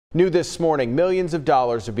New this morning, millions of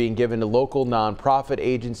dollars are being given to local nonprofit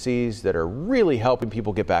agencies that are really helping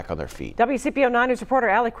people get back on their feet. WCPO 9 News reporter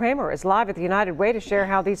Allie Kramer is live at the United Way to share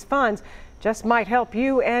how these funds just might help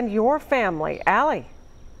you and your family. Allie.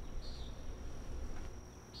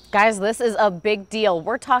 Guys, this is a big deal.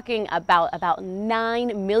 We're talking about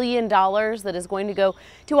 $9 million that is going to go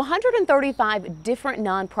to 135 different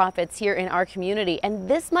nonprofits here in our community. And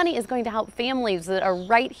this money is going to help families that are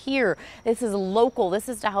right here. This is local. This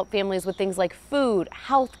is to help families with things like food,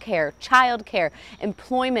 health care, child care,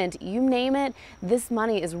 employment, you name it. This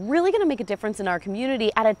money is really going to make a difference in our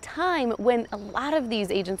community at a time when a lot of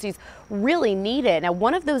these agencies really need it. Now,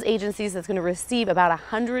 one of those agencies that's going to receive about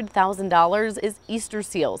 $100,000 is Easter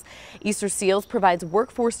Seals. Easter Seals provides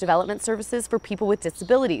workforce development services for people with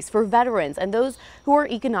disabilities, for veterans, and those who are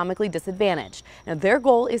economically disadvantaged. Now, their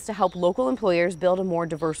goal is to help local employers build a more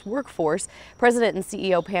diverse workforce. President and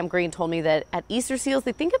CEO Pam Green told me that at Easter Seals,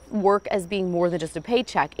 they think of work as being more than just a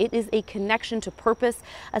paycheck. It is a connection to purpose,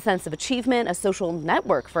 a sense of achievement, a social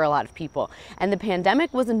network for a lot of people. And the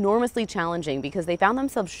pandemic was enormously challenging because they found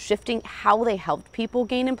themselves shifting how they helped people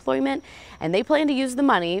gain employment, and they plan to use the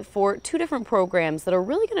money for two different programs that are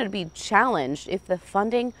really going to be challenged if the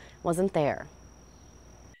funding wasn't there.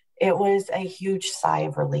 It was a huge sigh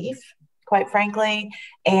of relief, quite frankly,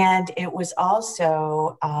 and it was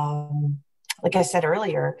also, like I said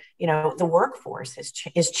earlier, the workforce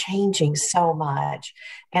is changing so much,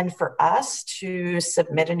 and for us to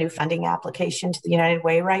submit a new funding application to the United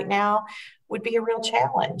Way right now would be a real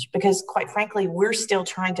challenge because, quite frankly, we're still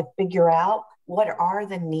trying to figure out what are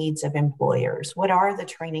the needs of employers, what are the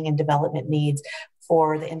training and development needs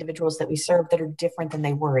for the individuals that we serve that are different than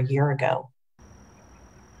they were a year ago.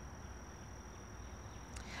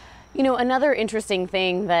 You know, another interesting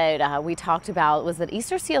thing that we talked about was that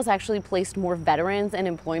Easter Seals actually placed more veterans in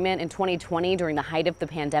employment in 2020 during the height of the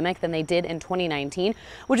pandemic than they did in 2019,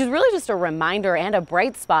 which is really just a reminder and a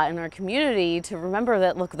bright spot in our community to remember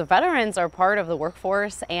that, look, the veterans are part of the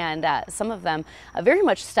workforce, and some of them very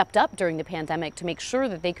much stepped up during the pandemic to make sure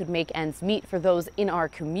that they could make ends meet for those in our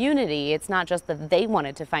community. It's not just that they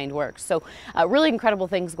wanted to find work. So really incredible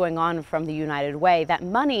things going on from the United Way. That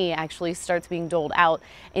money actually starts being doled out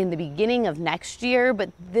in the beginning of next year,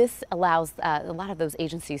 but this allows a lot of those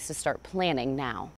agencies to start planning now.